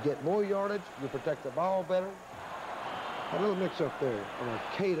 You get more yardage. You protect the ball better. A little mix-up there on a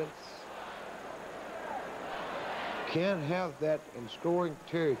cadence. Can't have that in scoring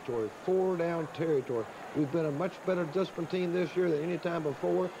territory, 4-down territory. We've been a much better disciplined team this year than any time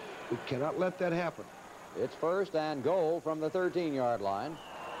before. We cannot let that happen. It's 1st and goal from the 13-yard line.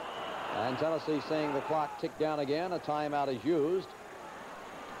 And Tennessee seeing the clock tick down again. A timeout is used.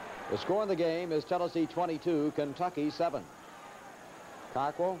 The score in the game is Tennessee 22, Kentucky 7.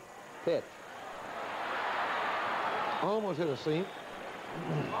 Cockrell, pitch. Almost hit a seam.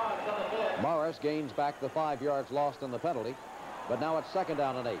 Morris gains back the 5 yards lost in the penalty. But now it's 2nd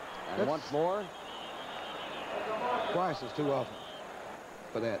down and 8. And once more. Twice is too often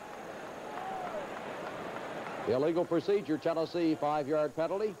for that. Illegal procedure, Tennessee, 5-yard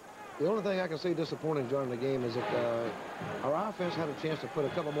penalty. The only thing I can see disappointing during the game is that our offense had a chance to put a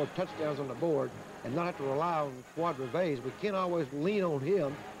couple more touchdowns on the board and not have to rely on Quadrives. We can't always lean on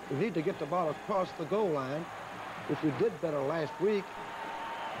him. We need to get the ball across the goal line, which we did better last week.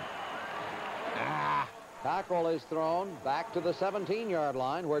 Cockrell is thrown back to the 17-yard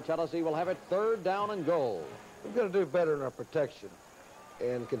line where Tennessee will have it 3rd down and goal. We've got to do better in our protection.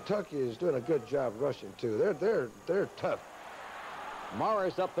 And Kentucky is doing a good job rushing, too. They're tough.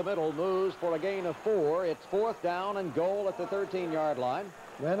 Morris up the middle moves for a gain of 4. It's 4th down and goal at the 13-yard line.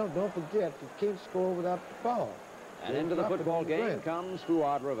 Randall, don't forget, you can't score without the ball. And into the football game comes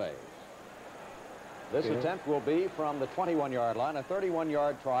Fuad Reves. This attempt will be from the 21-yard line, a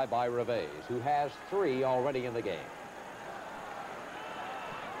 31-yard try by Reves, who has 3 already in the game.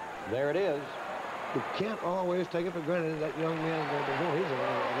 There it is. You can't always take it for granted that young man is going to perform. He's an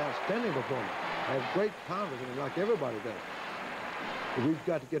outstanding performer. I have great confidence in him like everybody does. But we've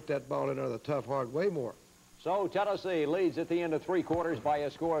got to get that ball in there the tough, hard way more. So Tennessee leads at the end of 3 quarters by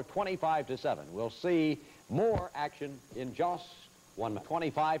a score of 25-7. We'll see more action in just 1 minute.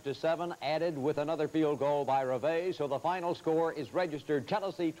 25-7 added with another field goal by Reves. So the final score is registered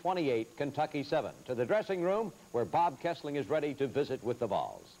Tennessee 28, Kentucky 7. To the dressing room where Bob Kessling is ready to visit with the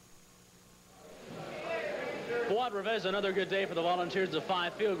Vols. Fuad Reves, another good day for the Volunteers, the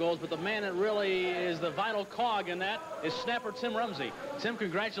 5 field goals, but the man that really is the vital cog in that is snapper Tim Rumsey. Tim,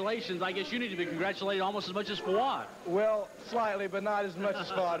 congratulations. I guess you need to be congratulated almost as much as Fuad. Well, slightly, but not as much as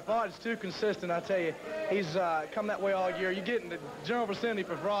Fuad. Fuad is too consistent, I tell you. He's come that way all year. You're getting the general vicinity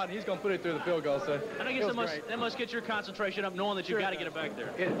for Fuad, and he's going to put it through the field goal. So and I guess that must get your concentration up, knowing that you've got to get it back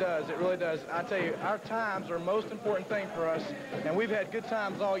there. It does. It really does. I tell you, our times are the most important thing for us, and we've had good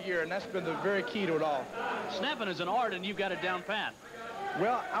times all year, and that's been the very key to it all. Snapping is an art, and you've got it down pat.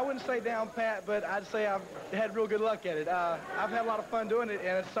 Well, I wouldn't say down pat, but I'd say I've had real good luck at it. I've had a lot of fun doing it,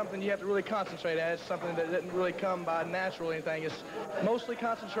 and it's something you have to really concentrate at. It's something that didn't really come by natural or anything. It's mostly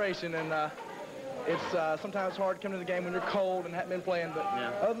concentration, and it's sometimes hard to come to the game when you're cold and haven't been playing. But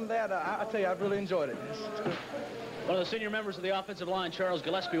other than that, I tell you, I've really enjoyed it. It's good. One of the senior members of the offensive line, Charles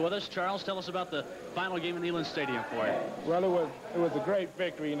Gillespie, with us. Charles, tell us about the final game in Neyland Stadium for you. Well, it was a great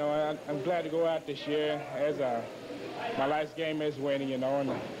victory. You know, I'm glad to go out this year as my last game is winning. You know,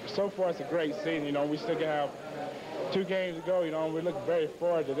 and so far it's a great season. You know, we still have 2 games to go. You know, and we look very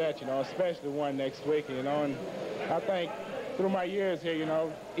forward to that. You know, especially one next week. You know, and I think through my years here, you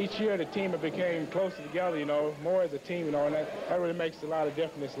know, each year the team have became closer together, you know, more as a team, you know, and that really makes a lot of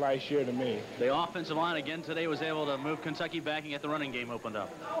difference last year to me. The offensive line again today was able to move Kentucky back and get the running game opened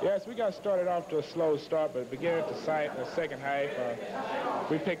up. Yes, we got started off to a slow start, but beginning to sight in the second half,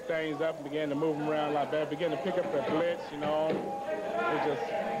 we picked things up and began to move them around a lot better, began to pick up the blitz, you know. It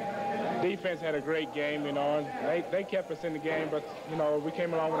just, defense had a great game, you know, and they kept us in the game, but, you know, we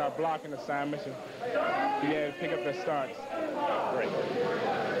came along with our blocking assignments and began to pick up their starts. Great.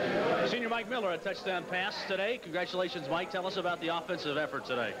 Senior Mike Miller, a touchdown pass today. Congratulations, Mike. Tell us about the offensive effort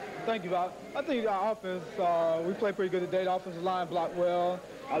today. Thank you, Bob. I think our offense, we played pretty good today. The offensive line blocked well.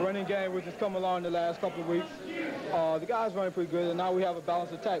 Our running game was just come along the last couple of weeks. The guys running pretty good, and now we have a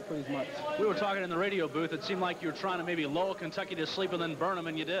balanced attack pretty much. We were talking in the radio booth. It seemed like you were trying to maybe lull Kentucky to sleep and then burn them,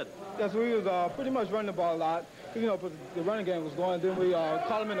 and you did. Yes, we was pretty much running the ball a lot. You know, but the running game was going. Then we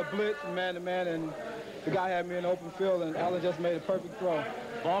caught him in a blitz, man-to-man, and the guy had me in the open field, and Allen just made a perfect throw.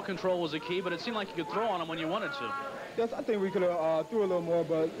 Ball control was the key, but it seemed like you could throw on him when you wanted to. Yes, I think we could have threw a little more,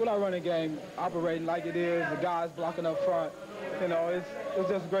 but with our running game operating like it is, the guys blocking up front, you know, it's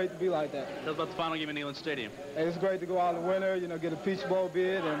just great to be like that. That's about the final game in Neyland Stadium. And it's great to go out the winner, you know, get a Peach Bowl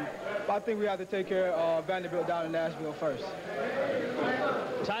bid, and I think we have to take care of Vanderbilt down in Nashville first.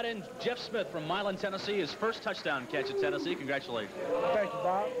 Tight end Jeff Smith from Milan, Tennessee, his first touchdown catch at Tennessee. Congratulations. Thank you,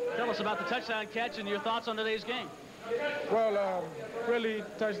 Bob. Tell us about the touchdown catch and your thoughts on today's game. Well, really,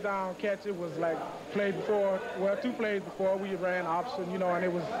 touchdown catch, it was like play before, well, 2 plays before we ran option, you know, and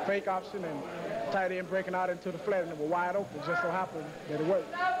it was fake option and tight end breaking out into the flat, and it was wide open. It just so happened that it worked.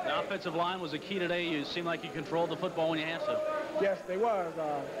 The offensive line was a key today. You seemed like you controlled the football when you had to. Yes, they was.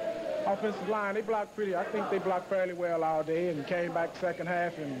 Offensive line, they blocked pretty. I think they blocked fairly well all day and came back second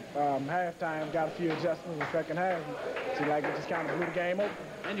half and halftime got a few adjustments in the second half. Seemed like it just kind of blew the game open.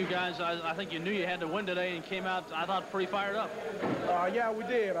 And you guys, I think you knew you had to win today and came out, I thought, pretty fired up. Yeah, we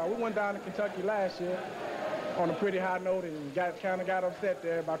did. We went down to Kentucky last year on a pretty high note and kind of got upset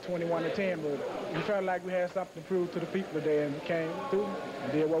there about 21-10, but we felt like we had something to prove to the people today and came through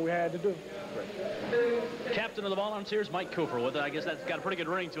and did what we had to do. Captain of the Volunteers, Mike Cooper, with it. I guess that's got a pretty good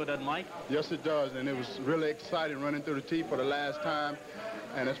ring to it, doesn't it, Mike? Yes, it does, and it was really exciting running through the T for the last time.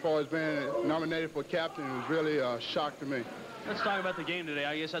 And as far as being nominated for captain, it was really a shock to me. Let's talk about the game today.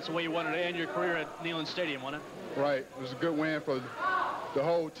 I guess that's the way you wanted to end your career at Neyland Stadium, wasn't it? Right. It was a good win for the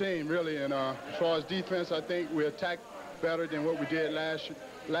whole team, really. And as far as defense, I think we attacked better than what we did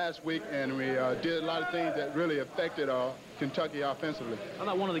last week, and we did a lot of things that really affected Kentucky offensively. I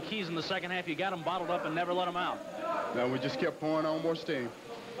thought one of the keys in the second half, you got them bottled up and never let them out. No, we just kept pouring on more steam.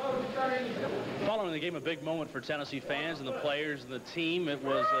 Following the game, a big moment for Tennessee fans and the players and the team. It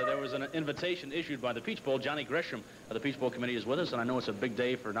was there was an invitation issued by the Peach Bowl. Johnny Gresham of the Peach Bowl committee is with us, and I know it's a big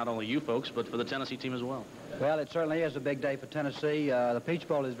day for not only you folks, but for the Tennessee team as well. Well, it certainly is a big day for Tennessee. The Peach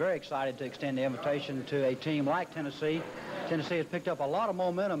Bowl is very excited to extend the invitation to a team like Tennessee. Tennessee has picked up a lot of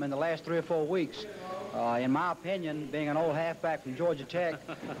momentum in the last 3 or 4 weeks. In my opinion, being an old halfback from Georgia Tech,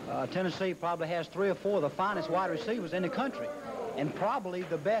 Tennessee probably has 3 or 4 of the finest wide receivers in the country, and probably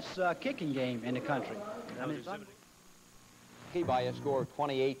the best kicking game in the country. By a score of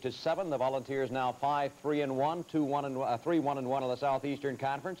 28-7, the Volunteers now 5-3-1, 3-1-1 in the Southeastern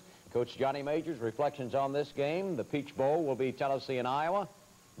Conference. Coach Johnny Majors, reflections on this game. The Peach Bowl will be Tennessee and Iowa,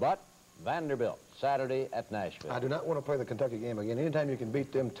 but Vanderbilt Saturday at Nashville. I do not want to play the Kentucky game again. Anytime you can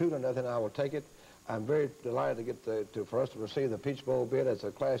beat them 2-0, I will take it. I'm very delighted to get for us to receive the Peach Bowl bid. It's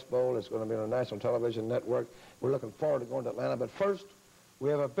a class bowl. It's going to be on a national television network. We're looking forward to going to Atlanta. But first, we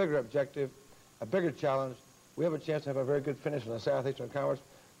have a bigger objective, a bigger challenge. We have a chance to have a very good finish in the Southeastern Conference.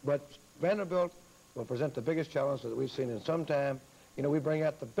 But Vanderbilt will present the biggest challenge that we've seen in some time. You know, we bring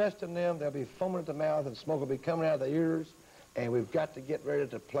out the best in them. They'll be foaming at the mouth and smoke will be coming out of their ears. And we've got to get ready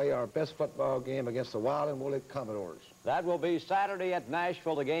to play our best football game against the Wild and Woolly Commodores. That will be Saturday at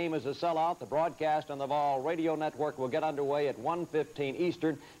Nashville. The game is a sellout. The broadcast on the Vol Radio Network will get underway at 1:15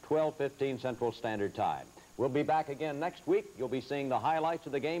 Eastern, 12:15 Central Standard Time. We'll be back again next week. You'll be seeing the highlights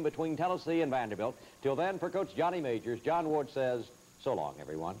of the game between Tennessee and Vanderbilt. Till then, for Coach Johnny Majors, John Ward says, so long,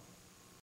 everyone.